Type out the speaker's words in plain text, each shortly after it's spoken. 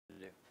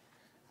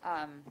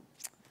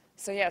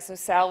So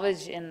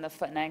salvage in the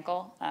foot and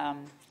ankle.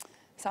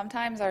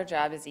 Sometimes our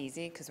job is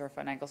easy because we're a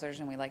foot and ankle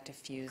surgeon. We like to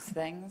fuse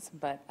things,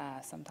 but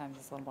sometimes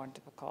it's a little more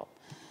difficult.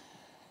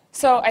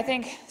 So I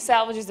think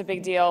salvage is a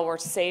big deal. We're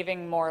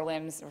saving more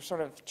limbs. We're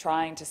sort of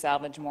trying to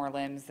salvage more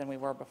limbs than we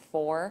were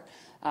before.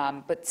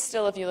 But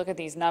still, if you look at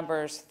these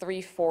numbers,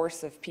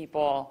 3/4 of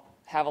people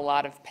have a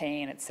lot of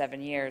pain at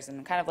 7 years.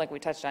 And kind of like we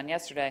touched on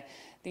yesterday,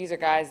 these are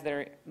guys that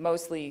are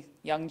mostly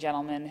young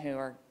gentlemen who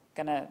are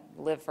going to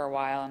live for a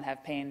while and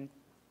have pain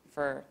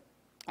for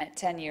at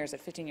 10 years, at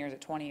 15 years, at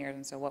 20 years,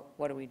 and so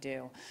what do we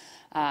do?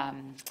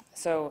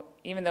 So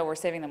even though we're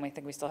saving them, we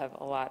think we still have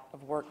a lot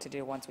of work to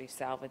do once we've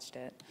salvaged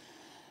it.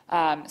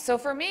 So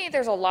for me,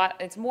 there's a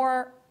lot,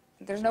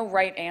 there's no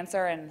right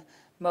answer, and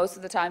most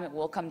of the time it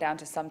will come down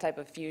to some type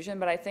of fusion,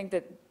 but I think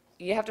that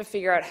you have to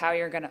figure out how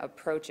you're going to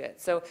approach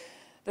it. So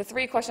the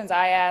 3 questions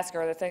I ask,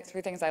 or the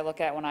 3 things I look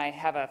at when I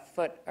have a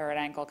foot or an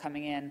ankle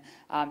coming in,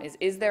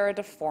 is there a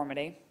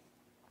deformity?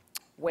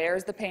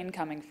 Where's the pain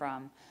coming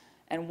from?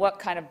 And what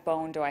kind of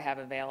bone do I have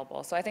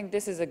available? So I think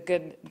this is a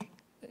good,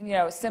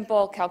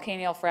 simple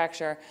calcaneal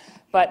fracture,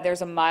 but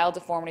there's a mild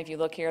deformity. If you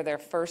look here, their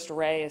first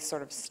ray is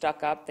sort of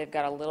stuck up. They've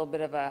got a little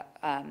bit of a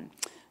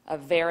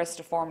varus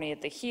deformity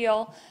at the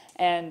heel,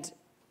 and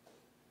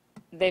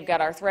they've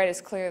got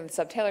arthritis clear in the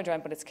subtalar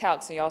joint, but it's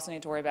calc, so you also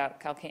need to worry about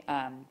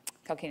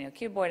calcaneal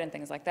cuboid and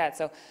things like that.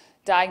 So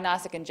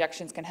diagnostic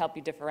injections can help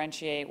you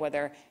differentiate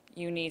whether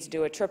you need to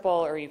do a triple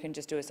or you can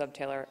just do a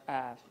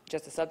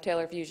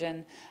subtalar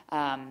fusion,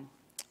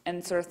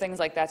 and sort of things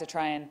like that to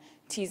try and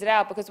tease it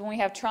out. Because when we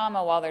have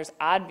trauma, while there's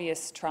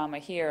obvious trauma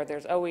here,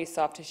 there's always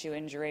soft tissue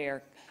injury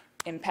or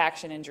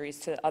impaction injuries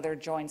to other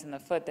joints in the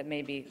foot that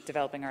may be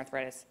developing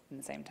arthritis in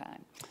the same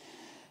time.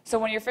 So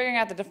when you're figuring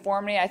out the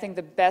deformity, I think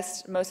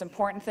the most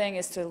important thing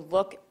is to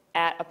look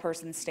at a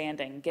person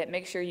standing.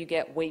 Make sure you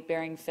get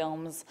weight-bearing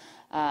films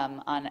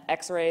on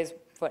x-rays,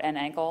 foot and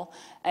ankle,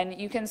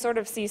 and you can sort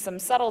of see some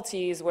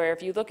subtleties where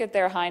if you look at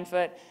their hind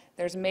foot,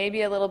 there's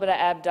maybe a little bit of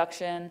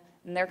abduction,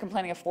 and they're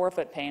complaining of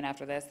forefoot pain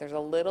after this. There's a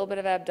little bit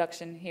of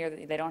abduction here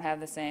that they don't have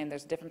the same.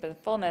 There's a different bit of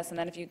fullness, and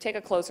then if you take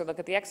a closer look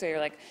at the x-ray, you're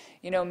like,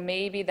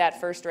 maybe that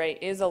first ray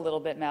is a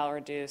little bit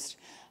malreduced,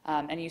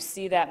 and you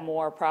see that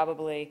more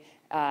probably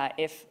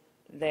if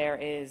there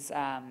is,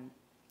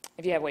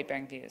 if you have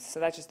weight-bearing views. So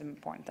that's just an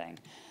important thing.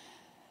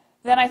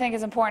 Then I think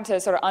it's important to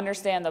sort of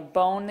understand the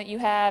bone that you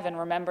have and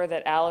remember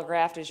that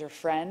allograft is your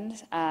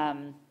friend.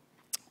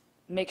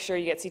 Make sure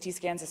you get CT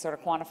scans to sort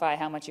of quantify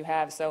how much you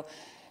have. So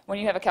when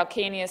you have a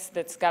calcaneus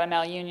that's got a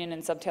malunion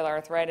and subtalar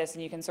arthritis,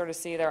 and you can sort of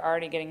see they're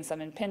already getting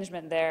some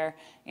impingement there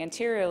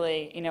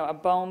anteriorly, a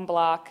bone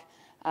block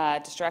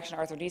distraction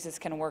arthrodesis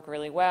can work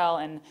really well.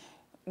 And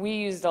we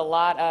used a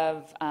lot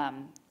of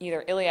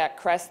either iliac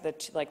crest,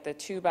 like the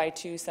 2 by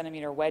 2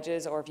 centimeter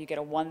wedges, or if you get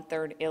a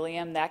 1/3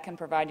 ilium, that can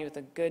provide you with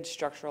a good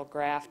structural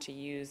graft to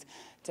use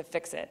to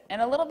fix it.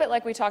 And a little bit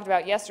like we talked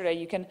about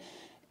yesterday,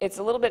 it's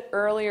a little bit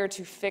earlier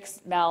to fix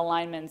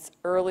malalignments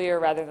earlier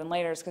rather than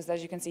later, because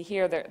as you can see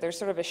here, there's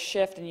sort of a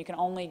shift, and you can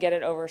only get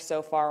it over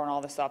so far when all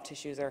the soft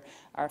tissues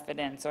are fit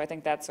in. So I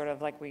think that's sort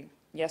of like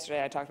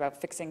yesterday I talked about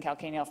fixing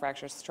calcaneal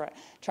fractures,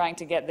 trying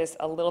to get this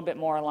a little bit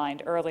more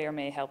aligned earlier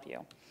may help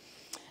you.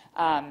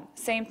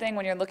 Same thing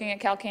when you're looking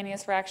at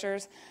calcaneus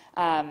fractures.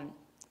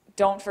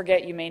 Don't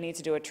forget you may need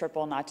to do a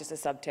triple, not just a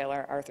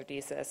subtalar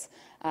arthrodesis.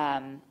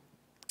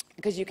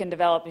 Because you can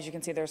develop, as you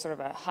can see, there's sort of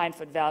a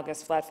hindfoot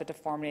valgus, flat foot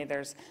deformity.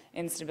 There's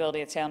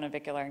instability of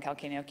talonavicular and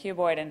calcaneal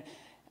cuboid.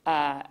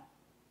 And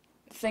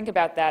think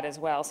about that as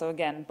well. So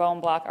again, bone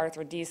block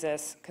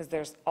arthrodesis, because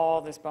there's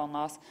all this bone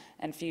loss,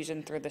 and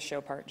fusion through the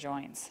show part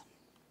joints.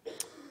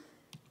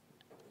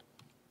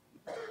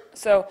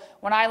 So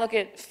when I look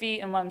at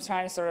feet and when I'm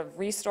trying to sort of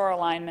restore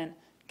alignment,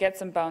 get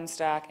some bone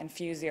stock, and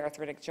fuse the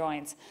arthritic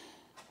joints,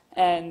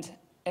 and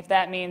if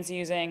that means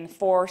using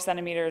 4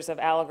 centimeters of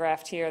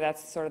allograft here,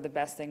 that's sort of the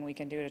best thing we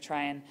can do to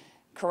try and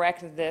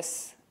correct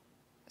this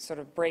sort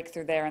of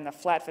breakthrough there in the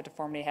flat foot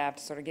deformity have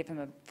to sort of give him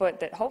a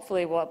foot that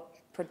hopefully will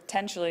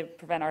potentially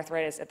prevent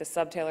arthritis at the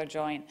subtalar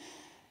joint,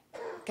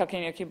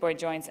 calcaneal cuboid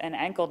joints, and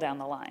ankle down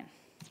the line.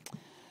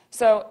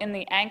 So in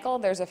the ankle,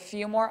 there's a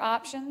few more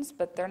options,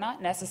 but they're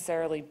not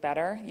necessarily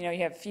better. You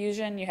have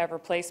fusion, you have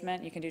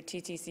replacement, you can do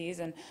TTCs,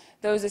 and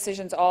those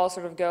decisions all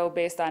sort of go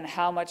based on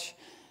how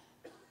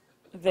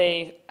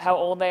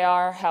old they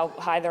are, how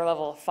high their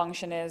level of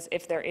function is,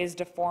 if there is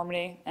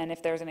deformity, and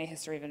if there's any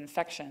history of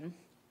infection.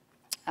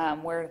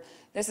 Where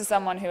this is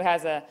someone who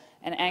has an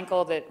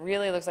ankle that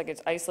really looks like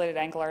it's isolated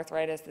ankle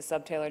arthritis, the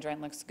subtalar joint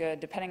looks good.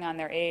 Depending on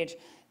their age,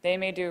 they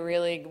may do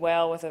really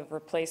well with a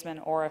replacement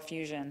or a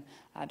fusion,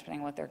 depending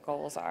on what their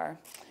goals are.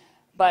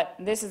 But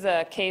this is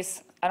a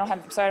case,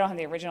 sorry I don't have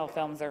the original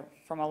films, they're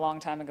from a long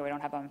time ago, we don't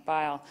have them on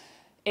file.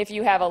 If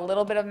you have a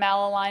little bit of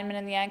malalignment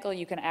in the ankle,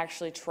 you can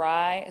actually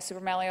try a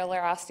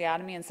supramalleolar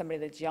osteotomy in somebody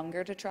that's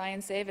younger to try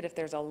and save it if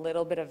there's a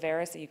little bit of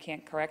varus that you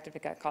can't correct if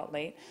it got caught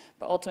late.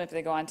 But ultimately, if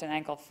they go on to an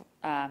ankle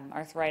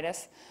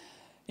arthritis,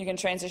 you can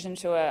transition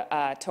to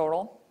a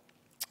total.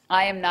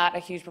 I am not a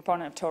huge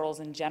proponent of totals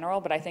in general,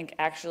 but I think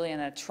actually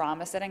in a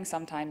trauma setting,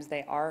 sometimes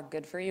they are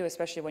good for you,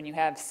 especially when you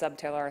have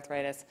subtalar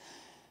arthritis.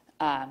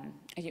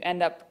 If you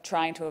end up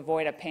trying to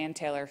avoid a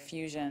pantalar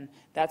fusion,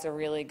 that's a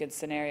really good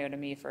scenario to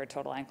me for a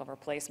total ankle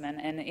replacement.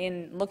 And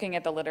in looking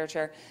at the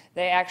literature,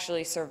 they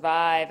actually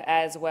survive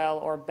as well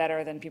or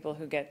better than people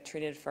who get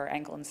treated for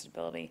ankle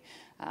instability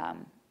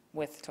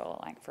with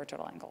total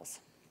ankles.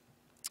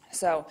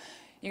 So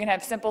you can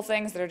have simple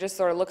things that are just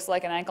sort of looks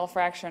like an ankle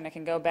fracture and it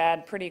can go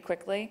bad pretty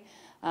quickly.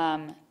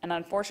 And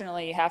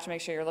unfortunately, you have to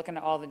make sure you're looking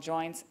at all the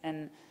joints,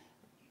 and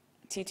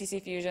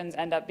TTC fusions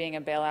end up being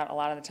a bailout a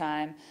lot of the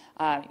time.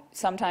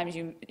 Sometimes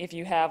if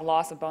you have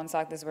loss of bone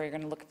stock, this is where you're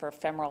going to look for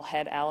femoral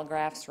head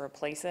allografts to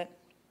replace it.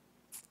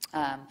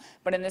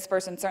 But in this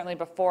person, certainly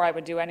before I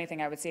would do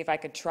anything, I would see if I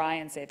could try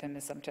and save him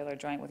his subtalar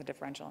joint with a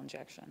differential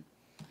injection.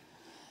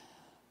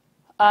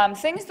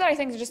 Things that I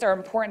think just are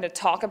important to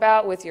talk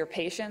about with your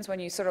patients when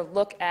you sort of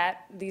look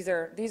at, these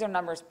are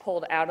numbers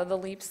pulled out of the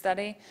LEAP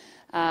study.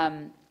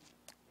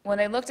 When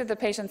they looked at the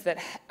patients that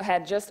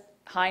had just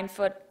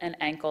hindfoot and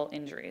ankle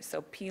injuries,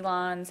 so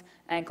pilons,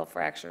 ankle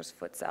fractures,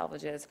 foot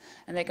salvages,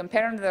 and they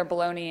compared them to their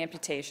below-knee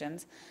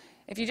amputations.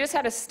 If you just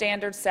had a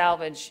standard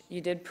salvage,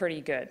 you did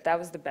pretty good. That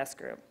was the best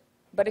group.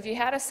 But if you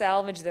had a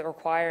salvage that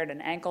required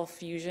an ankle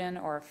fusion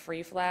or a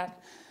free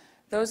flap,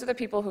 those are the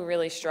people who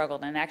really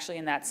struggled, and actually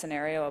in that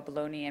scenario, a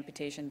below-knee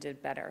amputation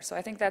did better. So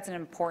I think that's an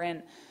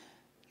important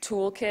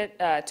tool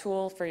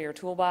for your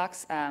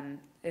toolbox,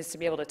 is to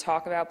be able to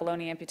talk about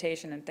below-knee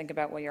amputation and think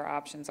about what your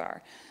options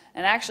are.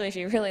 And actually, if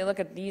you really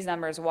look at these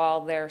numbers, while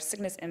their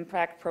sickness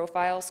impact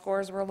profile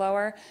scores were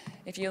lower,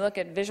 if you look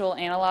at visual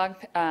analog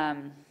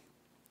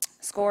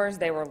scores,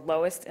 they were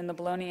lowest in the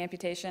below-knee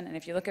amputation, and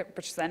if you look at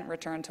percent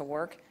return to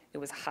work, it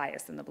was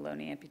highest in the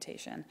below-knee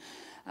amputation.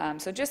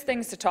 So just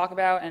things to talk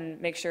about and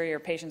make sure your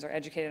patients are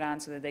educated on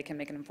so that they can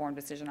make an informed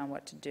decision on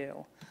what to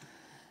do.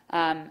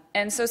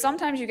 And so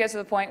sometimes you get to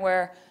the point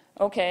where,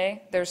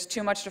 okay, there's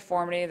too much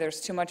deformity, there's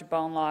too much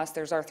bone loss,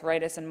 there's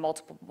arthritis in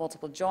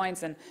multiple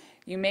joints, and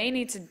you may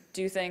need to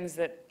do things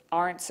that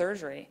aren't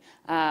surgery.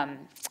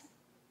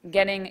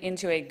 Getting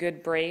into a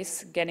good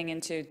brace, getting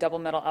into double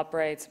metal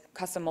uprights,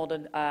 custom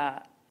molded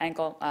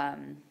ankle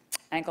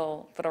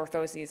foot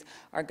orthoses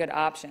are good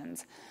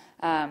options.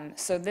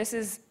 So this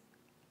is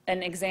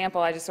an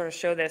example. I just sort of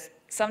show this.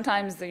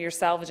 Sometimes you're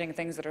salvaging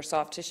things that are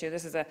soft tissue.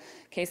 This is a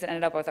case that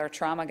ended up with our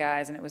trauma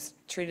guys, and it was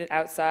treated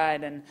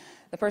outside. And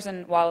the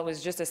person, while it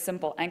was just a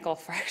simple ankle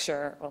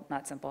fracture, well,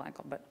 not simple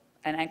ankle, but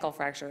an ankle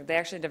fracture, they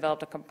actually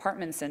developed a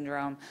compartment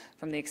syndrome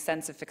from the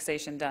extensive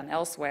fixation done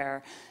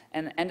elsewhere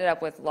and ended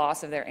up with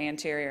loss of their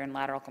anterior and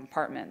lateral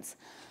compartments.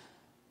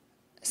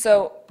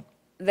 So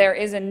there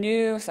is a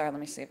new, sorry, let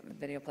me see if the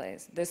video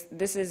plays.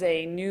 This is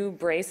a new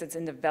brace that's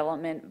in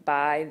development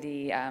by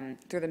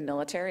through the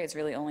military. It's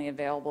really only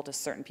available to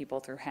certain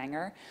people through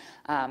hanger.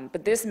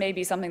 But this may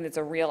be something that's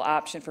a real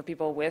option for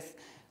people with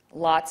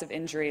lots of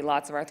injury,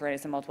 lots of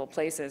arthritis in multiple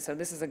places. So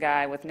this is a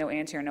guy with no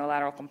anterior, no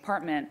lateral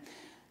compartment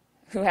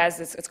who has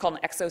this, it's called an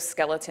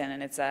exoskeleton,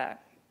 and it's a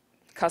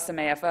custom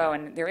AFO,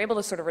 and they're able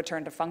to sort of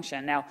return to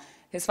function. Now,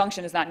 his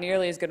function is not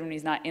nearly as good when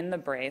he's not in the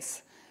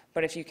brace,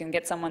 but if you can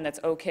get someone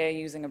that's okay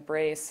using a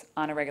brace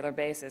on a regular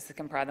basis, it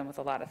can provide them with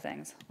a lot of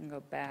things. I'm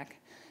going to go back.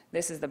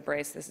 This is the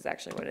brace. This is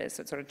actually what it is.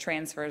 So it sort of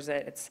transfers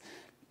it. It's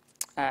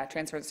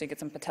transfers so you get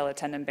some patellar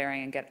tendon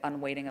bearing and get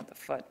unweighting of the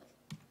foot.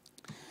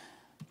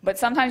 But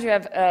sometimes you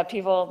have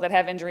people that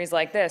have injuries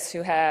like this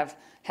who have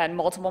had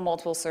multiple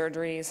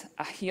surgeries,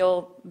 a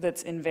heel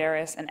that's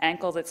invarus, an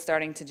ankle that's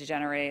starting to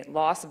degenerate,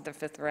 loss of the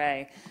fifth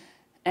ray,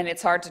 and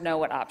it's hard to know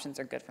what options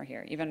are good for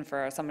here, even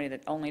for somebody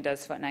that only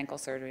does foot and ankle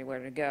surgery, where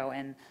to go.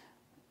 And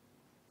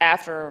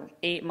after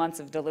 8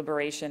 months of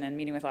deliberation and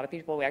meeting with a lot of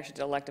people, we actually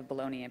did elective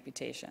below-knee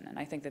amputation, and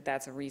I think that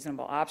that's a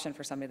reasonable option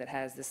for somebody that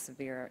has this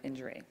severe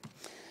injury.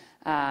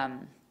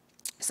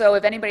 So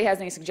if anybody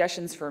has any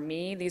suggestions for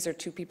me, these are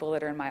two people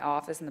that are in my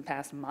office in the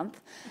past month.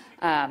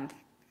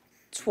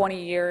 12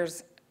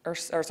 years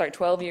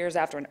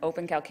after an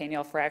open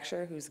calcaneal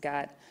fracture, who's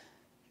got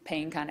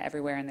pain kind of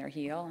everywhere in their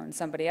heel, and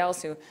somebody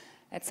else who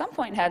at some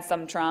point had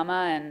some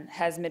trauma and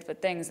has midfoot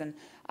things. And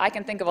I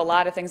can think of a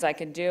lot of things I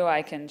could do.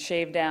 I can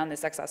shave down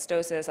this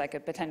exostosis. I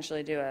could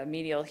potentially do a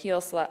medial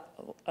heel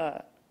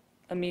a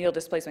medial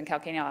displacement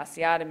calcaneal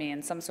osteotomy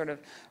and some sort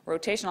of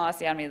rotational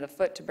osteotomy of the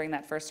foot to bring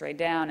that first ray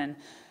down. And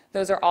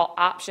those are all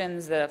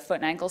options that a foot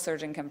and ankle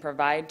surgeon can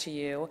provide to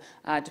you,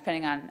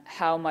 depending on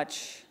how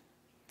much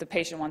the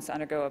patient wants to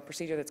undergo a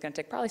procedure that's going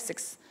to take probably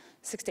six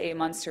to 8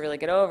 months to really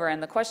get over.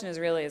 And the question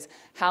is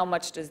how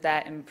much does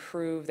that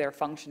improve their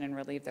function and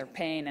relieve their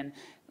pain? And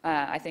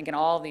I think in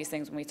all of these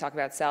things, when we talk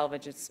about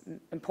salvage, it's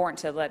important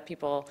to let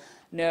people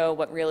know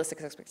what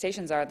realistic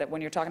expectations are, that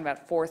when you're talking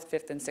about 4th,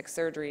 5th, and 6th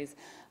surgeries,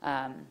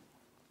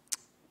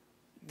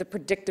 the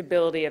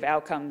predictability of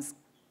outcomes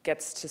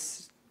gets to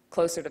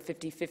closer to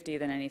 50-50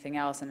 than anything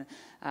else, and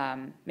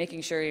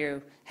making sure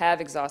you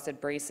have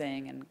exhausted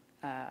bracing and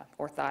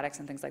orthotics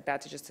and things like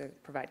that to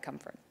provide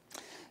comfort.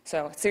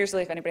 So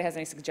seriously, if anybody has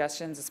any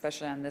suggestions,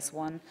 especially on this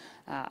one,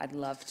 I'd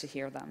love to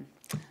hear them.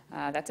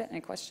 That's it.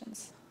 Any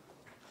questions?